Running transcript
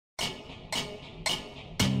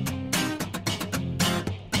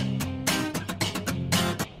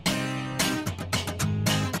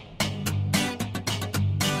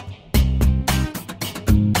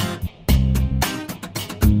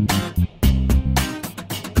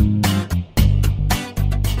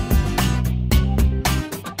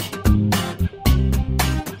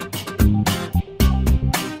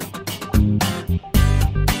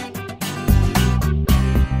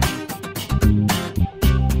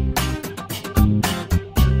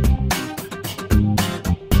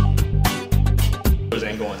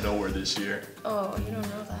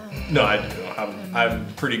I'm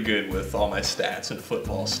pretty good with all my stats and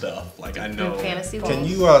football stuff. Like I know. Fantasy Can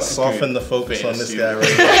you soften the focus on this guy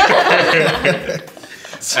right now?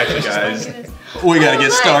 Actually, guys, we gotta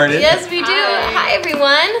get started. Yes, we do. Hi,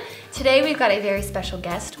 everyone. Today we've got a very special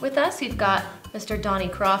guest with us. We've got Mr. Donnie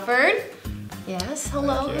Crawford. Yes,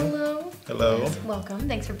 hello, hello. Hello. Yes, welcome.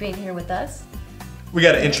 Thanks for being here with us. We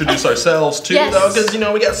gotta introduce ourselves too, though, because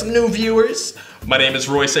we got some new viewers. My name is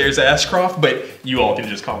Royce Ayers Ashcroft, but you all can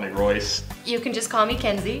just call me Royce. You can just call me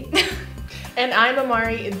Kenzie. And I'm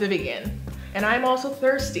Amari Vivian. And I'm also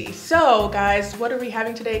thirsty. So, guys, what are we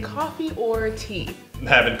having today? Coffee or tea? I'm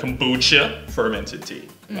having kombucha, fermented tea.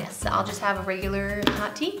 Yes, I'll just have a regular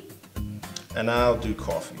hot tea. And I'll do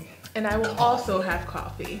coffee. And I will also have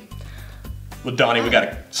coffee. Well, Donnie, we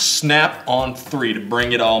gotta snap on 3 to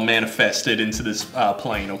bring it all manifested into this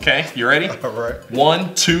plane, okay? You ready? All right.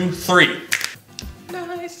 1, 2, 3.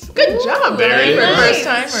 Nice. Good job, There Donnie, it for is. first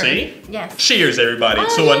timer. See? Yes. Cheers, everybody,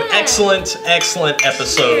 to an excellent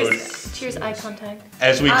episode. Cheers, eye contact.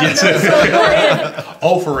 As we get to...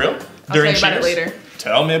 Oh, for real? I'll tell you about it later.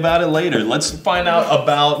 Tell me about it later. Let's find out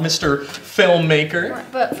about Mr. Filmmaker.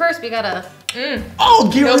 But first, we gotta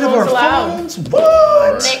Oh, get rid of our phones allowed. phones?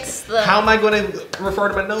 What? mix the How am I going to refer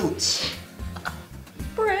to my notes?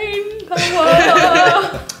 brain power.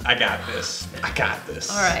 I got this. I got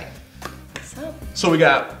this. All right. So we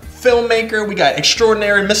got Filmmaker, we got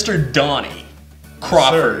extraordinary Mr. Donnie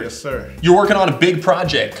Crawford. Yes, sir. You're working on a big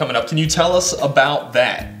project coming up. Can you tell us about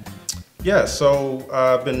that? Yeah, so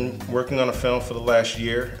I've been working on a film for the last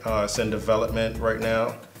year. It's in development right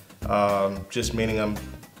now. Just meaning I'm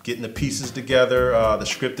getting the pieces together. The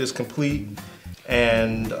script is complete.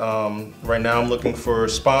 And right now I'm looking for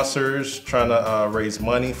sponsors, trying to raise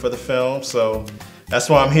money for the film. So that's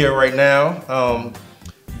why I'm here right now.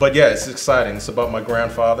 But yeah, it's exciting. It's about my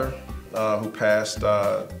grandfather who passed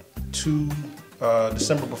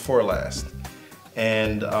December before last.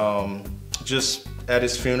 And just at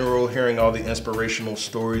his funeral, hearing all the inspirational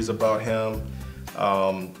stories about him,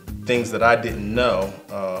 things that I didn't know,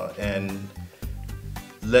 and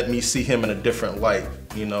let me see him in a different light.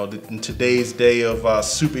 You know, in today's day of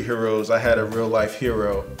superheroes, I had a real life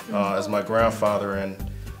hero as my grandfather, and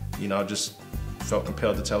you know, I just felt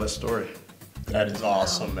compelled to tell his story. That is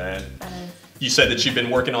awesome, man. That is. You said that you've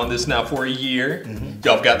been working on this now for a year.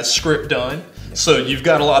 Y'all have got the script done. So you've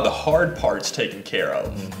got a lot of the hard parts taken care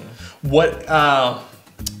of. What,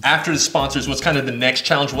 after the sponsors, what's kind of the next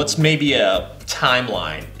challenge? What's maybe a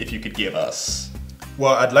timeline, if you could give us?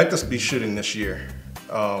 Well, I'd like to be shooting this year.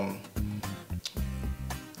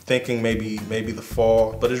 Thinking maybe the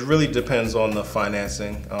fall, but it really depends on the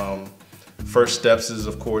financing. First steps is,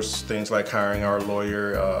 of course, things like hiring our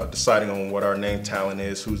lawyer, deciding on what our name talent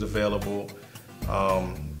is, who's available,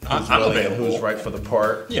 who's willing, and who's right for the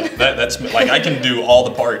part. Yeah, that's like I can do all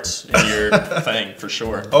the parts in your thing for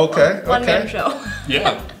sure. Okay, One man okay. show.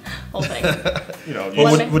 Yeah, Whole thing. you know,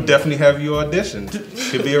 Well, would definitely have you audition.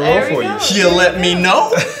 Could be a role There we for go. you. you let me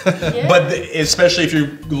know. Yeah. But especially if you're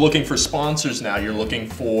looking for sponsors now, you're looking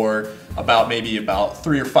for maybe about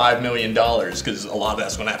 $3 or $5 million, because a lot of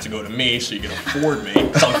that's going to have to go to me so you can afford me,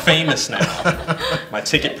 because I'm famous now. My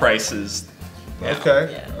ticket prices. Yeah.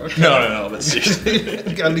 Okay. No, but seriously.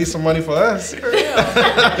 You gotta leave some money for us.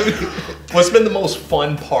 What's been the most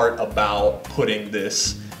fun part about putting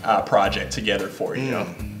this project together for you?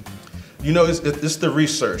 You know, it's the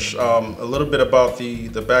research. A little bit about the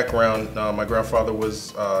background. My grandfather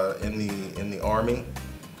was in the Army,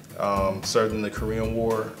 served in the Korean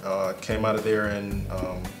War, came out of there and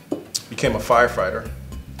became a firefighter.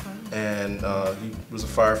 And he was a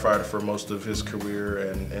firefighter for most of his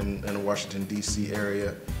career in the Washington, D.C.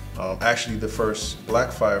 area. Actually, the first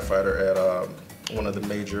black firefighter at one of the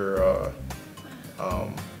major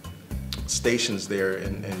stations there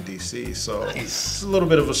in D.C. So it's a little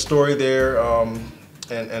bit of a story there,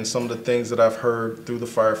 and some of the things that I've heard through the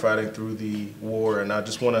firefighting, through the war, and I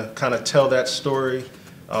just want to kind of tell that story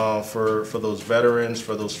for those veterans,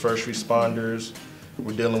 for those first responders.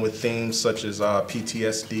 We're dealing with themes such as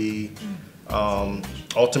PTSD.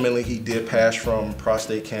 Ultimately, he did pass from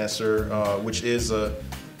prostate cancer, which is a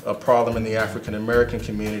problem in the African American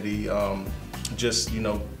community. Just, you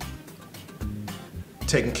know,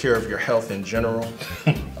 taking care of your health in general.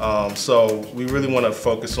 So we really want to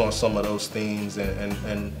focus on some of those themes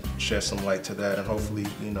and shed some light to that, and hopefully,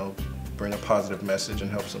 you know, bring a positive message and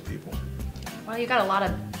help some people. Well, you got a lot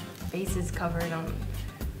of bases covered on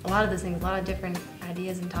a lot of those things, a lot of different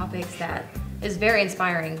ideas and topics that is very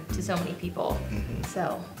inspiring to so many people.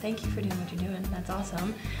 So thank you for doing what you're doing. That's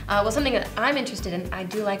awesome. Well, something that I'm interested in, I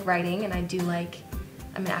do like writing and I do like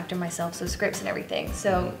I'm an actor myself, so scripts and everything.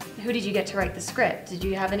 So who did you get to write the script? Did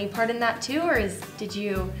you have any part in that too, or did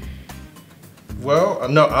you? Well,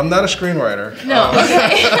 no, I'm not a screenwriter. No,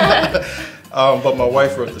 okay. But my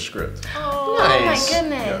wife wrote the script. Oh Nice. my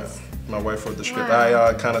goodness. Yeah, my wife wrote the script. Wow.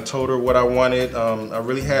 I kind of told her what I wanted. I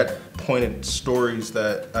really had pointed stories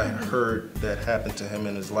that I heard that happened to him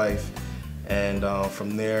in his life. And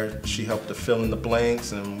from there, she helped to fill in the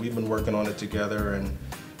blanks, and we've been working on it together, and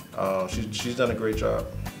she's done a great job.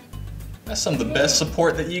 That's some of the best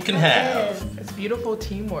support that you can have. It's beautiful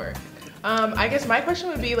teamwork. I guess my question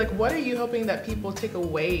would be, like, what are you hoping that people take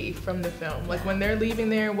away from the film? Like, when they're leaving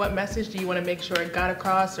there, what message do you want to make sure it got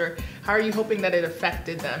across, or how are you hoping that it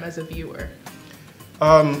affected them as a viewer?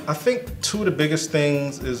 I think two of the biggest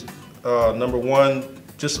things is, number one,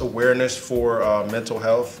 just awareness for mental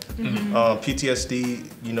health. PTSD,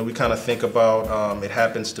 you know, we kind of think about it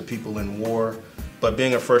happens to people in war, but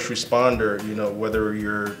being a first responder, you know, whether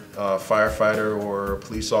you're a firefighter or a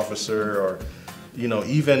police officer, or you know,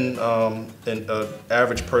 even an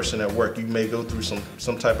average person at work, you may go through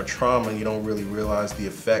some type of trauma and you don't really realize the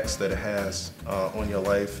effects that it has on your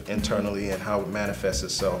life internally and how it manifests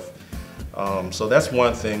itself. So that's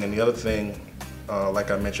one thing, and the other thing,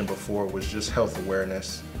 like I mentioned before, was just health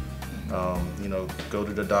awareness. You know, go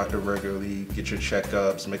to the doctor regularly, get your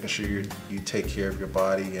checkups, making sure you take care of your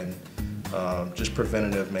body, and just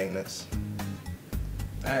preventative maintenance.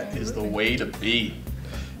 That is the way to be.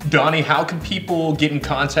 Donnie, how can people get in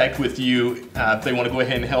contact with you if they want to go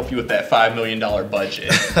ahead and help you with that $5 million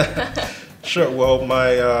budget? Sure. Well,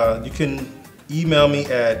 you can email me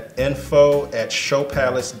at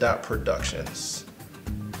info@showpalace.productions.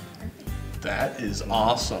 That is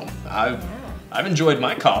awesome. I've enjoyed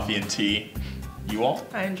my coffee and tea. You all?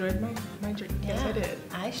 I enjoyed my drink. Yes, I did.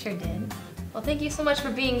 I sure did. Well, thank you so much for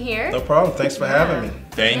being here. No problem. Thanks for having me.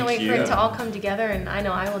 Thank Can't wait you. for it to all come together, and I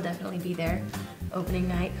know I will definitely be there. Opening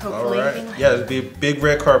night, hopefully. All right. Yeah, it'll be a big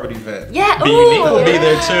red carpet event. Yeah, bUneke will be yeah.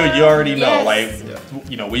 there too. You already know, Yes. like,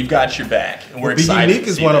 you know, we've got your back, and we're Well, excited. bUneke to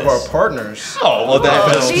is see one this. of our partners. Oh, well, that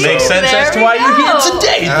Oh, does see, make sense there as to we why you're here go.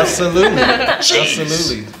 today. Absolutely. Jeez.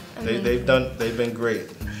 Absolutely. They've been great.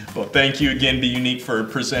 Well, thank you again, bUneke, for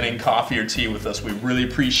presenting coffee or tea with us. We really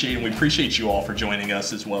appreciate it, and we appreciate you all for joining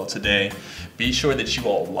us as well today. Be sure that you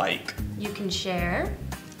all like. You can share.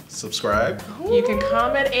 Subscribe. You can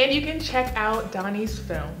comment, and you can check out Donnie's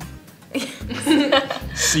film.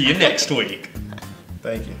 See you next week.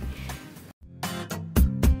 Thank you.